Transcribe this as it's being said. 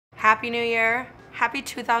Happy New Year. Happy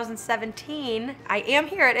 2017. I am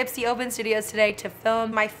here at Ipsy Open Studios today to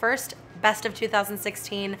film my first best of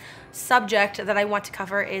 2016 subject that I want to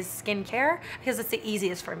cover is skincare because it's the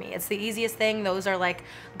easiest for me. It's the easiest thing. Those are like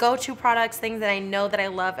go-to products, things that I know that I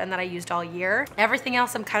love and that I used all year. Everything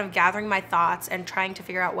else I'm kind of gathering my thoughts and trying to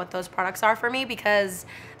figure out what those products are for me because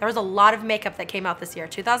there was a lot of makeup that came out this year.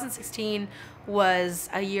 2016 was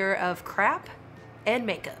a year of crap and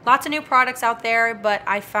makeup. Lots of new products out there, but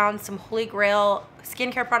I found some holy grail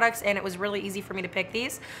skincare products and it was really easy for me to pick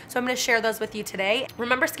these. So I'm gonna share those with you today.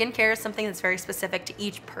 Remember, skincare is something that's very specific to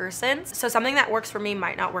each person. So something that works for me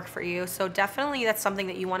might not work for you. So definitely that's something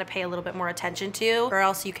that you wanna pay a little bit more attention to, or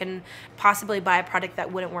else you can possibly buy a product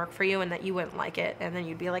that wouldn't work for you and that you wouldn't like it. And then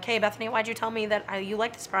you'd be like, hey Bethany, why'd you tell me that you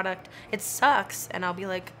like this product? It sucks. And I'll be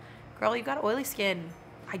like, girl, you got oily skin.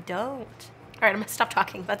 I don't. All right, I'm gonna stop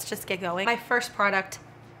talking. Let's just get going. My first product,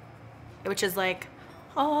 which is like,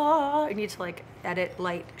 oh, I need to like edit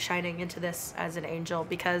light shining into this as an angel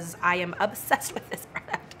because I am obsessed with this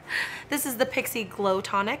product. This is the Pixi Glow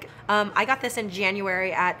Tonic. I got this in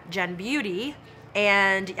January at Gen Beauty.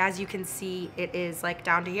 And as you can see, it is like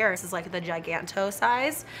down to here. This is like the Giganto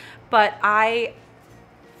size, but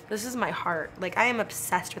this is my heart. Like, I am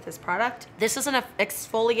obsessed with this product. This is an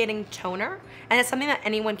exfoliating toner, and it's something that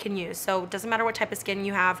anyone can use. So it doesn't matter what type of skin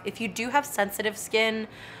you have. If you do have sensitive skin,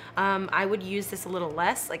 I would use this a little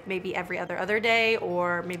less, like maybe every other day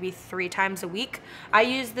or maybe 3 times a week. I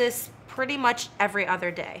use this pretty much every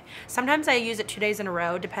other day. Sometimes I use it 2 days in a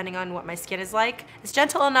row, depending on what my skin is like. It's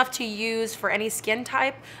gentle enough to use for any skin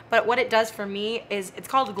type, but what it does for me is, it's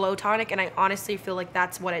called Glow Tonic, and I honestly feel like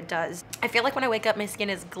that's what it does. I feel like when I wake up, my skin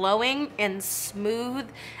is glowing and smooth,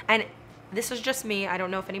 and this is just me. I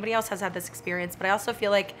don't know if anybody else has had this experience, but I also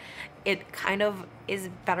feel like it kind of is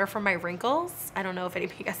better for my wrinkles. I don't know if any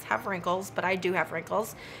of you guys have wrinkles, but I do have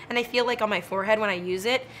wrinkles. And I feel like on my forehead when I use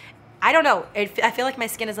it, I don't know, I feel like my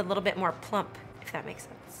skin is a little bit more plump, if that makes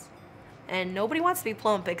sense. And nobody wants to be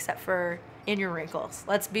plump except for in your wrinkles.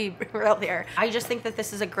 Let's be real here. I just think that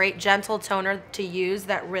this is a great gentle toner to use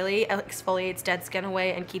that really exfoliates dead skin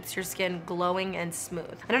away and keeps your skin glowing and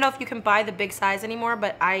smooth. I don't know if you can buy the big size anymore,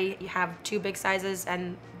 but I have 2 big sizes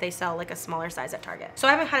and they sell like a smaller size at Target. So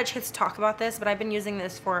I haven't had a chance to talk about this, but I've been using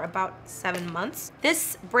this for about 7 months.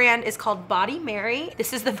 This brand is called Body Mary.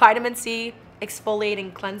 This is the vitamin C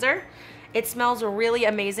exfoliating cleanser. It smells really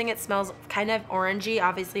amazing. It smells kind of orangey,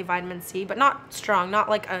 obviously vitamin C, but not strong, not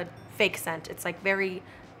like a fake scent. It's like very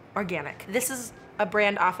organic. This is a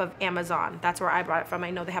brand off of Amazon. That's where I bought it from.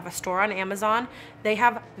 I know they have a store on Amazon. They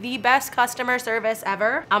have the best customer service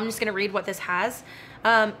ever. I'm just gonna read what this has.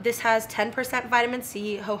 This has 10% vitamin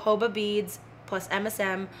C, jojoba beads, plus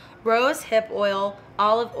MSM, rose hip oil,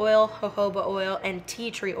 olive oil, jojoba oil, and tea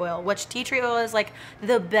tree oil, which tea tree oil is like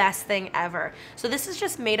the best thing ever. So this is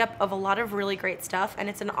just made up of a lot of really great stuff, and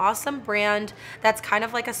it's an awesome brand that's kind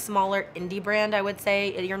of like a smaller indie brand, I would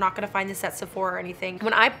say. You're not gonna find this at Sephora or anything.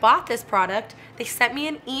 When I bought this product, they sent me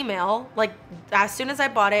an email, like as soon as I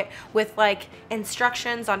bought it, with like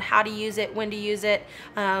instructions on how to use it, when to use it,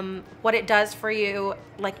 what it does for you.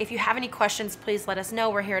 Like, if you have any questions, please let us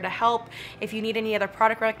know. We're here to help. If you need any other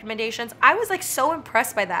product recommendations. I was like so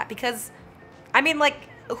impressed by that because, I mean, like,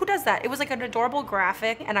 who does that? It was like an adorable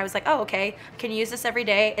graphic, and I was like, oh, okay, I can use this every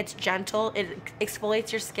day. It's gentle, it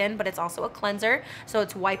exfoliates your skin, but it's also a cleanser. So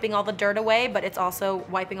it's wiping all the dirt away, but it's also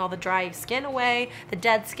wiping all the dry skin away, the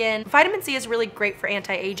dead skin. Vitamin C is really great for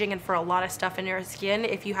anti-aging and for a lot of stuff in your skin.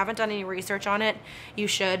 If you haven't done any research on it, you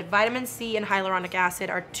should. Vitamin C and hyaluronic acid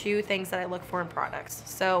are 2 things that I look for in products.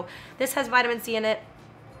 So this has vitamin C in it,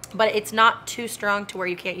 but it's not too strong to where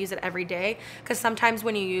you can't use it every day, because sometimes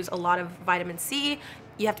when you use a lot of vitamin C,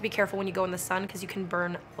 you have to be careful when you go in the sun because you can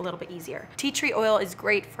burn a little bit easier. Tea tree oil is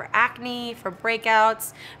great for acne, for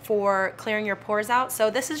breakouts, for clearing your pores out.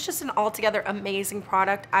 So this is just an altogether amazing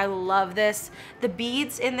product. I love this. The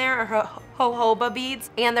beads in there are jojoba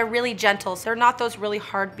beads, and they're really gentle. So they're not those really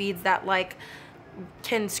hard beads that like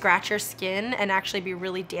can scratch your skin and actually be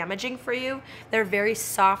really damaging for you. They're very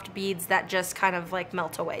soft beads that just kind of like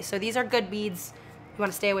melt away. So these are good beads. You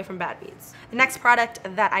want to stay away from bad beads. The next product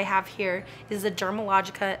that I have here is the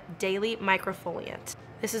Dermalogica Daily Microfoliant.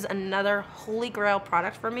 This is another holy grail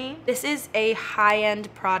product for me. This is a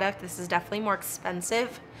high-end product. This is definitely more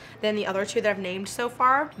expensive than the other 2 that I've named so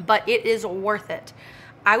far, but it is worth it.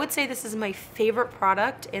 I would say this is my favorite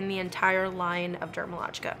product in the entire line of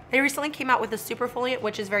Dermalogica. They recently came out with a super foliant,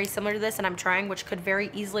 which is very similar to this, and I'm trying, which could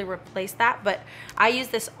very easily replace that, but I use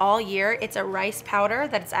this all year. It's a rice powder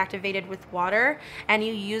that's activated with water, and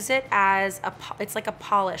you use it as it's like a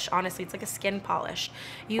polish, honestly. It's like a skin polish.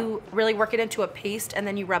 You really work it into a paste, and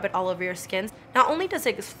then you rub it all over your skin. Not only does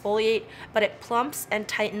it exfoliate, but it plumps and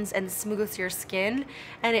tightens and smooths your skin,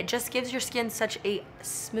 and it just gives your skin such a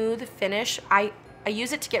smooth finish. I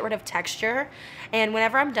use it to get rid of texture, and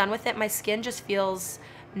whenever I'm done with it, my skin just feels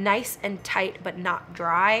nice and tight but not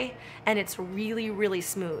dry, and it's really, really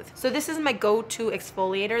smooth. So this is my go-to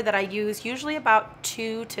exfoliator that I use usually about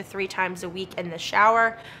 2 to 3 times a week in the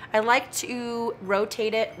shower. I like to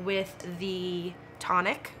rotate it with the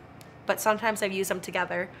tonic, but sometimes I've used them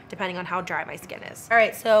together depending on how dry my skin is. All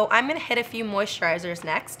right, so I'm gonna hit a few moisturizers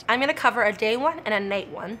next. I'm gonna cover a day one and a night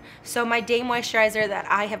one. So my day moisturizer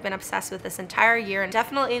that I have been obsessed with this entire year, and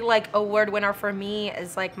definitely like award winner for me,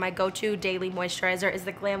 is like my go-to daily moisturizer, is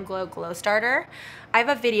the Glamglow Glow Starter. I have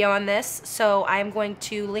a video on this, so I'm going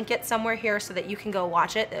to link it somewhere here so that you can go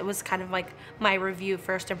watch it. It was kind of like my review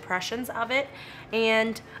first impressions of it.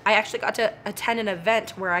 And I actually got to attend an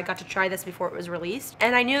event where I got to try this before it was released.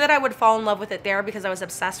 And I knew that I would fall in love with it there because I was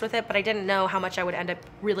obsessed with it, but I didn't know how much I would end up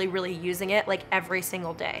really, really using it like every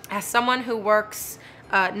single day. As someone who works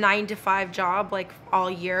a 9-to-5 job like all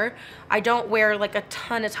year, I don't wear like a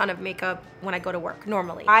ton of makeup when I go to work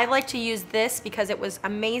normally. I like to use this because it was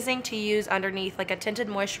amazing to use underneath like a tinted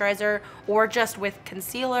moisturizer or just with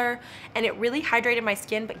concealer, and it really hydrated my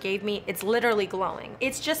skin but gave me, it's literally glowing.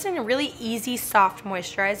 It's just a really easy soft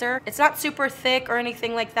moisturizer. It's not super thick or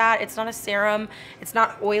anything like that. It's not a serum. It's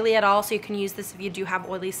not oily at all, so you can use this if you do have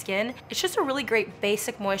oily skin. It's just a really great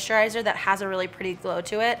basic moisturizer that has a really pretty glow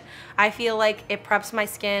to it. I feel like it preps my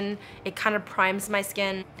skin, it kind of primes my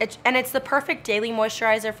skin, and it's the perfect daily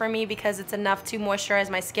moisturizer for me because it's enough to moisturize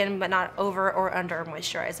my skin but not over or under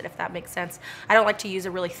moisturize it, if that makes sense. I don't like to use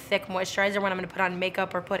a really thick moisturizer when I'm going to put on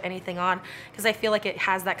makeup or put anything on because I feel like it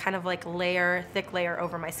has that kind of like layer, thick layer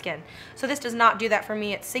over my skin. So this does not do that for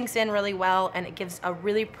me. It sinks in really well and it gives a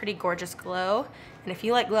really pretty gorgeous glow. And if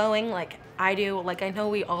you like glowing like I do, like I know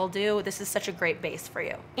we all do, this is such a great base for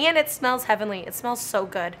you. And it smells heavenly. It smells so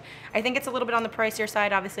good. I think it's a little bit on the pricier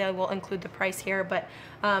side. Obviously I will include the price here, but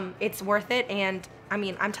it's worth it. And I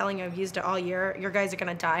mean, I'm telling you, I've used it all year. Your guys are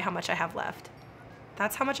gonna die how much I have left.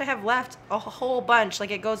 That's how much I have left, a whole bunch.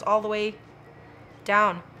 Like it goes all the way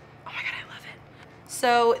down. Oh my God, I love it.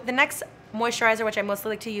 So the next moisturizer, which I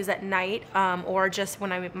mostly like to use at night or just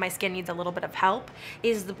when my skin needs a little bit of help,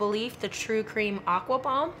 is the Belief the True Cream Aqua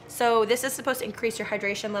Balm. So this is supposed to increase your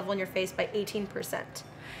hydration level in your face by 18%.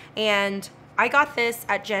 And I got this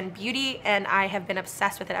at Gen Beauty and I have been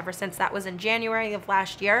obsessed with it ever since. That was in January of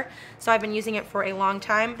last year. So I've been using it for a long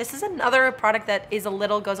time. This is another product that is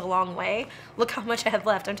goes a long way. Look how much I have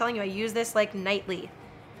left. I'm telling you, I use this like nightly.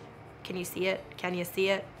 Can you see it? Can you see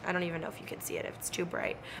it? I don't even know if you can see it if it's too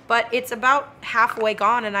bright. But it's about halfway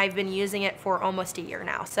gone and I've been using it for almost a year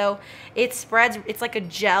now. So it spreads, it's like a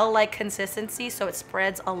gel-like consistency, so it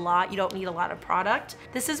spreads a lot. You don't need a lot of product.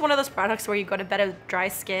 This is one of those products where you go to bed with dry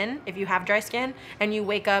skin, if you have dry skin, and you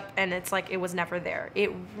wake up and it's like it was never there. It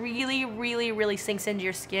really, really, really sinks into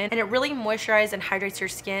your skin and it really moisturizes and hydrates your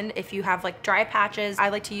skin if you have like dry patches. I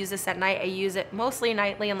like to use this at night. I use it mostly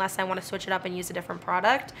nightly unless I want to switch it up and use a different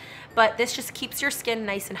product. But this just keeps your skin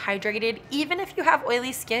nice and hydrated. Even if you have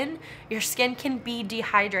oily skin, your skin can be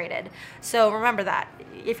dehydrated. So remember that.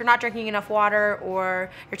 If you're not drinking enough water or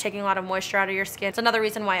you're taking a lot of moisture out of your skin. It's another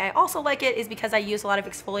reason why I also like it is because I use a lot of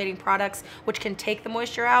exfoliating products which can take the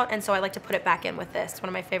moisture out, and so I like to put it back in with this. It's one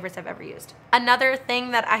of my favorites I've ever used. Another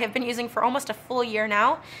thing that I have been using for almost a full year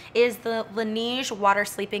now is the Laneige Water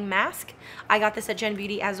Sleeping Mask. I got this at Gen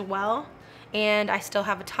Beauty as well, and I still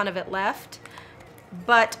have a ton of it left.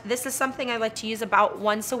 But this is something I like to use about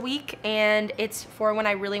once a week, and it's for when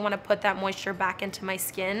I really want to put that moisture back into my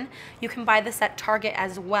skin. You can buy this at Target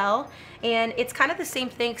as well, and it's kind of the same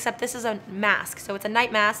thing except this is a mask. So it's a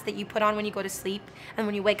night mask that you put on when you go to sleep, and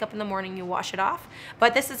when you wake up in the morning you wash it off.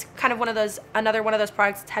 But this is kind of one of those, another one of those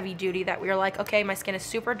products that's heavy duty that we're like, okay, my skin is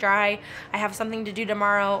super dry, I have something to do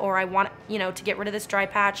tomorrow, or I want, you know, to get rid of this dry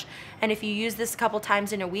patch. And if you use this a couple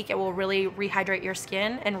times in a week, it will really rehydrate your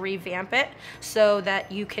skin and revamp it so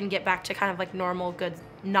that you can get back to kind of like normal, good,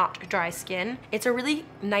 not dry skin. It's a really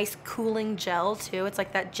nice cooling gel too. It's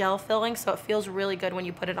like that gel filling, so it feels really good when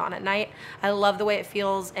you put it on at night. I love the way it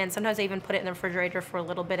feels, and sometimes I even put it in the refrigerator for a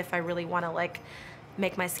little bit if I really want to like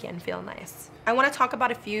make my skin feel nice. I want to talk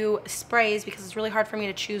about a few sprays because it's really hard for me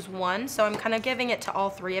to choose one, so I'm kind of giving it to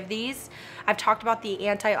all three of these. I've talked about the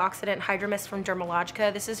antioxidant Hydro Mist from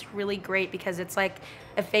Dermalogica. This is really great because it's like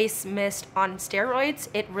a face mist on steroids.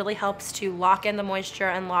 It really helps to lock in the moisture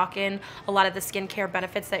and lock in a lot of the skincare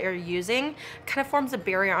benefits that you're using. Kind of forms a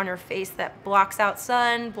barrier on your face that blocks out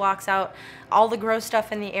sun, blocks out all the gross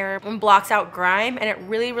stuff in the air, and blocks out grime, and it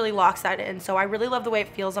really, really locks that in. So I really love the way it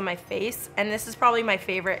feels on my face, and this is probably my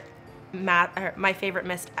favorite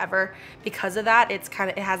mist ever because of that. It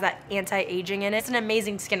has that anti-aging in it. It's an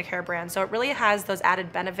amazing skincare brand, so it really has those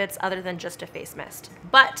added benefits other than just a face mist.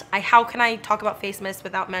 But how can I talk about face mist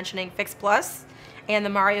without mentioning Fix Plus and the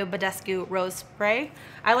Mario Badescu Rose Spray?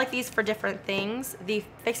 I like these for different things. The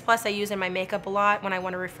Fix Plus I use in my makeup a lot when I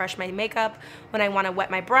want to refresh my makeup, when I want to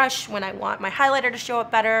wet my brush, when I want my highlighter to show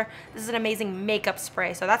up better. This is an amazing makeup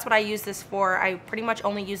spray, so that's what I use this for. I pretty much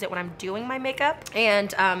only use it when I'm doing my makeup,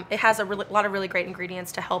 and it has a lot of really great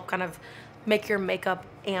ingredients to help kind of make your makeup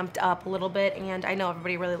amped up a little bit, and I know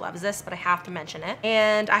everybody really loves this, but I have to mention it.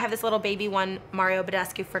 And I have this little baby one, Mario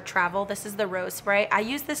Badescu for travel. This is the rose spray. I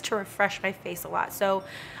use this to refresh my face a lot, so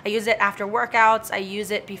I use it after workouts. I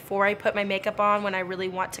use it before I put my makeup on when I really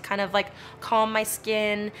want to kind of like calm my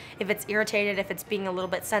skin if it's irritated, if it's being a little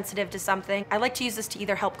bit sensitive to something. I like to use this to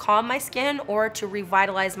either help calm my skin or to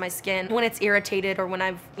revitalize my skin when it's irritated or when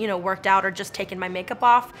I've, you know, worked out or just taken my makeup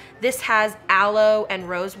off. This has aloe and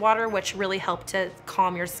rose water, which really help to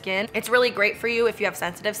calm your skin. It's really great for you if you have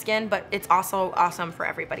sensitive skin, but it's also awesome for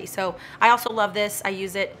everybody. So I also love this. I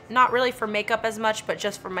use it not really for makeup as much, but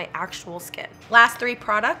just for my actual skin. Last three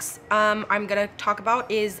products I'm gonna talk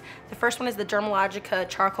about is, the first one is the Dermalogica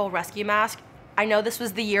Charcoal Rescue Mask. I know this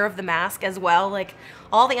was the year of the mask as well, like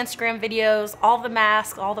all the Instagram videos, all the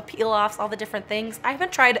masks, all the peel-offs, all the different things. I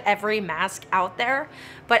haven't tried every mask out there,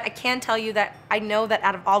 but I can tell you that I know that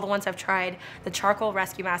out of all the ones I've tried, the Charcoal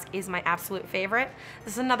Rescue Mask is my absolute favorite.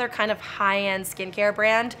 This is another kind of high-end skincare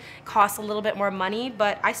brand. Costs a little bit more money,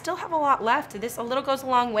 but I still have a lot left. This a little goes a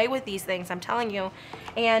long way with these things, I'm telling you.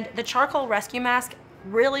 And the Charcoal Rescue Mask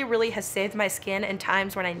really has saved my skin in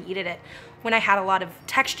times when I needed it. When I had a lot of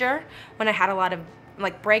texture, when I had a lot of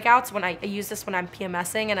like breakouts, when I use this when I'm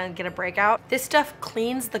PMSing and I get a breakout. This stuff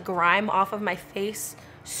cleans the grime off of my face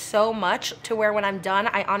so much to where when I'm done,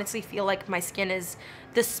 I honestly feel like my skin is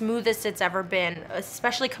the smoothest it's ever been,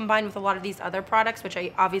 especially combined with a lot of these other products, which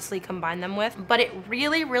I obviously combine them with. But it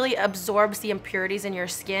really absorbs the impurities in your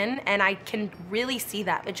skin, and I can really see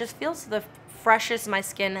that. It just feels the freshest my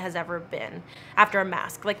skin has ever been after a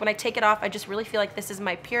mask. Like when I take it off, I just really feel like this is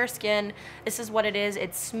my pure skin. This is what it is.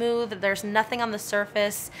 It's smooth. There's nothing on the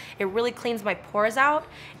surface. It really cleans my pores out.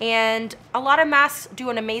 And a lot of masks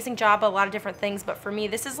do an amazing job, a lot of different things, but for me,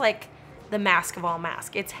 this is like the mask of all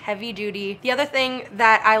masks. It's heavy duty. The other thing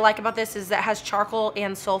that I like about this is that it has charcoal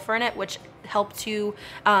and sulfur in it, which help to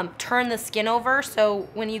turn the skin over. So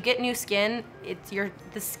when you get new skin,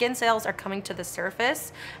 the skin cells are coming to the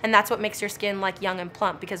surface, and that's what makes your skin like young and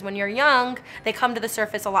plump, because when you're young, they come to the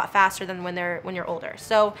surface a lot faster than when you're older.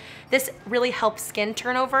 So this really helps skin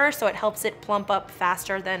turnover, so it helps it plump up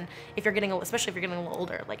faster than if you're getting, especially if you're getting a little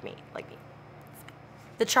older like me.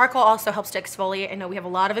 The charcoal also helps to exfoliate. I know we have a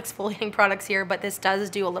lot of exfoliating products here, but this does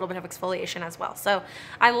do a little bit of exfoliation as well. So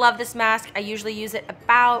I love this mask. I usually use it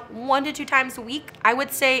about 1 to 2 times a week. I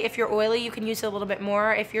would say if you're oily, you can use it a little bit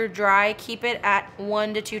more. If you're dry, keep it at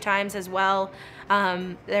 1 to 2 times as well.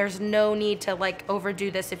 There's no need to like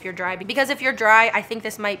overdo this if you're dry, because if you're dry, I think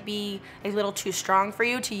this might be a little too strong for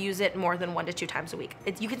you to use it more than 1 to 2 times a week.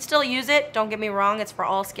 You can still use it, don't get me wrong, it's for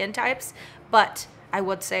all skin types, but I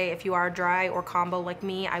would say if you are dry or combo like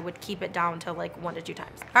me, I would keep it down to like 1 to 2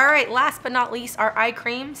 times. All right, last but not least, our eye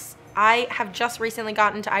creams. I have just recently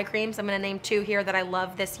gotten into eye creams. I'm gonna name 2 here that I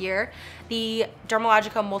love this year. The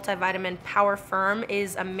Dermalogica Multivitamin Power Firm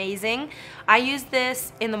is amazing. I use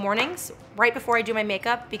this in the mornings, right before I do my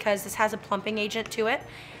makeup, because this has a plumping agent to it.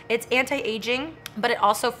 It's anti-aging, but it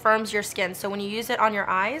also firms your skin. So when you use it on your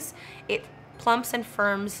eyes, it plumps and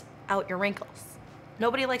firms out your wrinkles.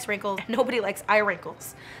 Nobody likes wrinkles, nobody likes eye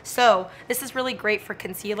wrinkles. So this is really great for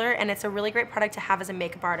concealer, and it's a really great product to have as a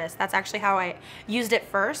makeup artist. That's actually how I used it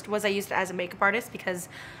first, was I used it as a makeup artist, because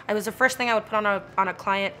it was the first thing I would put on a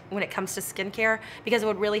client when it comes to skincare, because it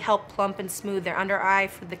would really help plump and smooth their under eye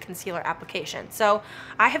for the concealer application. So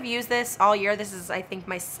I have used this all year. This is, I think,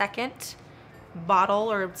 my second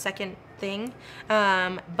bottle or second thing,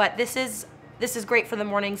 but this is This is great for the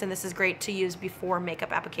mornings, and this is great to use before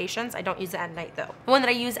makeup applications. I don't use it at night though. The one that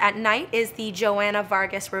I use at night is the Joanna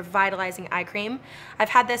Vargas Revitalizing Eye Cream. I've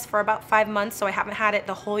had this for about 5 months, so I haven't had it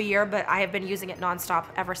the whole year, but I have been using it nonstop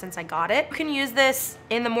ever since I got it. You can use this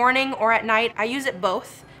in the morning or at night. I use it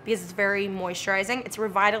both because it's very moisturizing. It's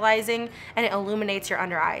revitalizing and it illuminates your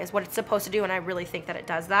under eye is what it's supposed to do, and I really think that it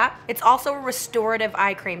does that. It's also a restorative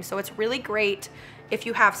eye cream, so it's really great if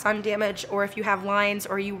you have sun damage or if you have lines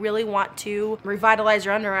or you really want to revitalize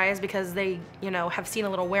your under eyes because they, you know, have seen a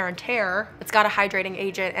little wear and tear. It's got a hydrating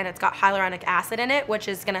agent and it's got hyaluronic acid in it, which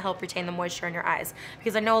is gonna help retain the moisture in your eyes.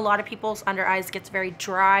 Because I know a lot of people's under eyes gets very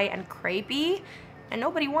dry and crepey, and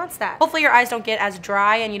nobody wants that. Hopefully your eyes don't get as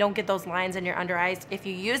dry and you don't get those lines in your under eyes if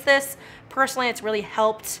you use this. Personally, it's really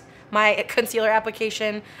helped my concealer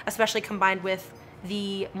application, especially combined with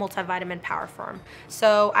the multivitamin power form.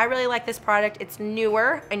 So I really like this product. It's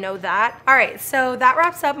newer, I know that. All right, so that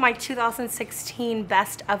wraps up my 2016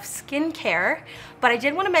 best of skincare, but I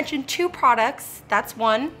did want to mention 2 products. That's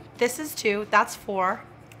 1, this is 2, that's 4.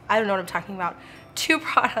 I don't know what I'm talking about. 2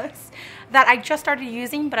 products that I just started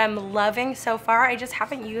using, but I'm loving so far. I just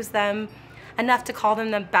haven't used them enough to call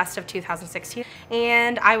them the best of 2016,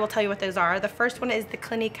 and I will tell you what those are. The first one is the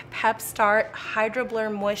Clinique Pep Start Hydro Blur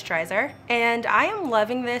Moisturizer, and I am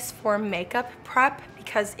loving this for makeup prep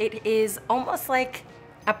because it is almost like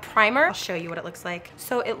a primer. I'll show you what it looks like.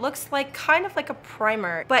 So it looks like kind of like a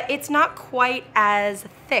primer, but it's not quite as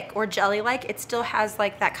thick or jelly-like. It still has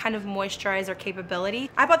like that kind of moisturizer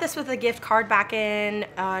capability. I bought this with a gift card back in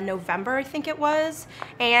November, I think it was,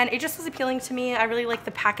 and it just was appealing to me. I really like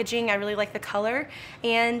the packaging, I really like the color,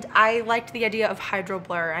 and I liked the idea of hydro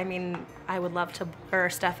blur. I mean, I would love to blur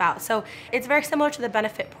stuff out. So it's very similar to the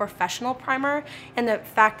Benefit Professional Primer, and the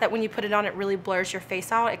fact that when you put it on, it really blurs your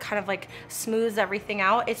face out. It kind of like smooths everything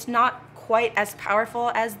out. It's not quite as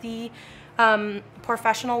powerful as the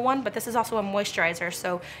professional one, but this is also a moisturizer,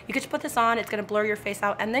 so you could put this on, it's going to blur your face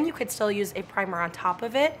out, and then you could still use a primer on top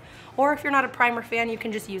of it, or if you're not a primer fan, you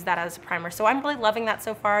can just use that as a primer. So I'm really loving that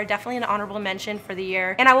so far. Definitely an honorable mention for the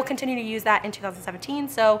year, and I will continue to use that in 2017.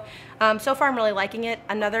 So so far I'm really liking it.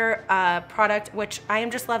 Another product which I am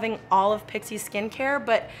just loving all of Pixi's skincare,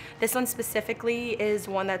 but this one specifically is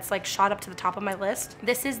one that's like shot up to the top of my list.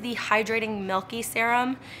 This is the Hydrating Milky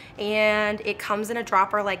Serum, and it comes in a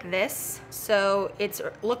dropper like this, so it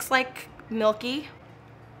looks like milky.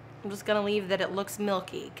 I'm just gonna leave that it looks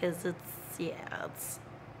milky because it's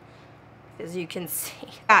as you can see.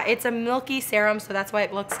 Yeah, it's a milky serum, so that's why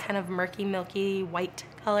it looks kind of murky, milky, white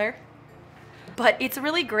color. But it's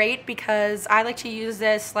really great because I like to use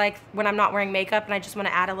this like when I'm not wearing makeup and I just want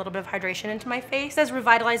to add a little bit of hydration into my face. It says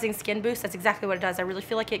Revitalizing Skin Boost. That's exactly what it does. I really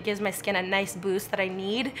feel like it gives my skin a nice boost that I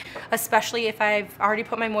need, especially if I've already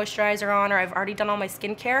put my moisturizer on or I've already done all my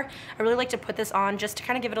skincare. I really like to put this on just to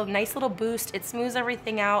kind of give it a nice little boost. It smooths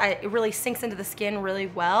everything out. It really sinks into the skin really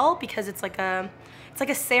well because it's like a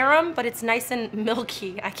serum, but it's nice and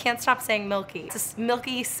milky. I can't stop saying milky. It's a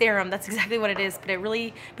milky serum, that's exactly what it is, but it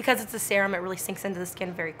really, because it's a serum, it really sinks into the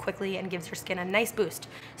skin very quickly and gives your skin a nice boost.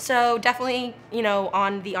 So definitely, you know,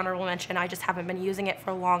 on the honorable mention, I just haven't been using it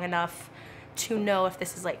for long enough to know if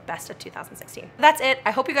this is like best of 2016. That's it.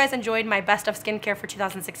 I hope you guys enjoyed my best of skincare for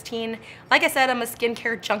 2016. Like I said, I'm a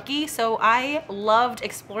skincare junkie, so I loved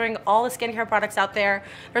exploring all the skincare products out there.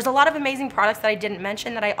 There's a lot of amazing products that I didn't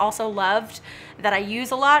mention that I also loved, that I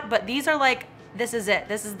use a lot, but these are like, this is it.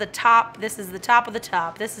 This is the top. This is the top of the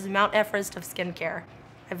top. This is Mount Everest of skincare.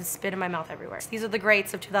 I have spit in my mouth everywhere. These are the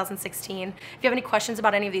greats of 2016. If you have any questions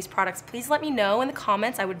about any of these products, please let me know in the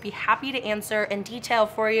comments. I would be happy to answer in detail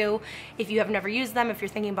for you. If you have never used them, if you're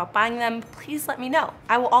thinking about buying them, please let me know.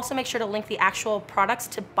 I will also make sure to link the actual products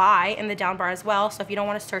to buy in the down bar as well. So if you don't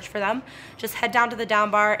want to search for them, just head down to the down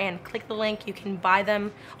bar and click the link. You can buy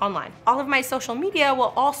them online. All of my social media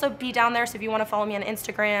will also be down there. So if you want to follow me on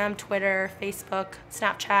Instagram, Twitter, Facebook,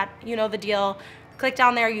 Snapchat, you know the deal. Click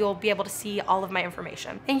down there, you'll be able to see all of my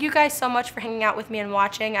information. Thank you guys so much for hanging out with me and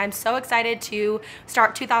watching. I'm so excited to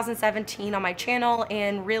start 2017 on my channel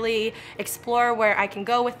and really explore where I can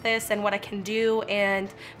go with this and what I can do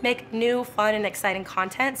and make new, fun, and exciting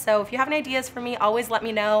content. So if you have any ideas for me, always let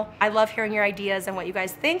me know. I love hearing your ideas and what you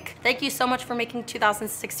guys think. Thank you so much for making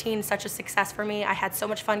 2016 such a success for me. I had so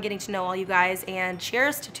much fun getting to know all you guys, and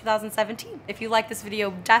cheers to 2017. If you like this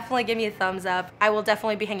video, definitely give me a thumbs up. I will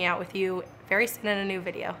definitely be hanging out with you very soon in a new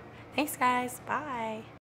video. Thanks guys, bye.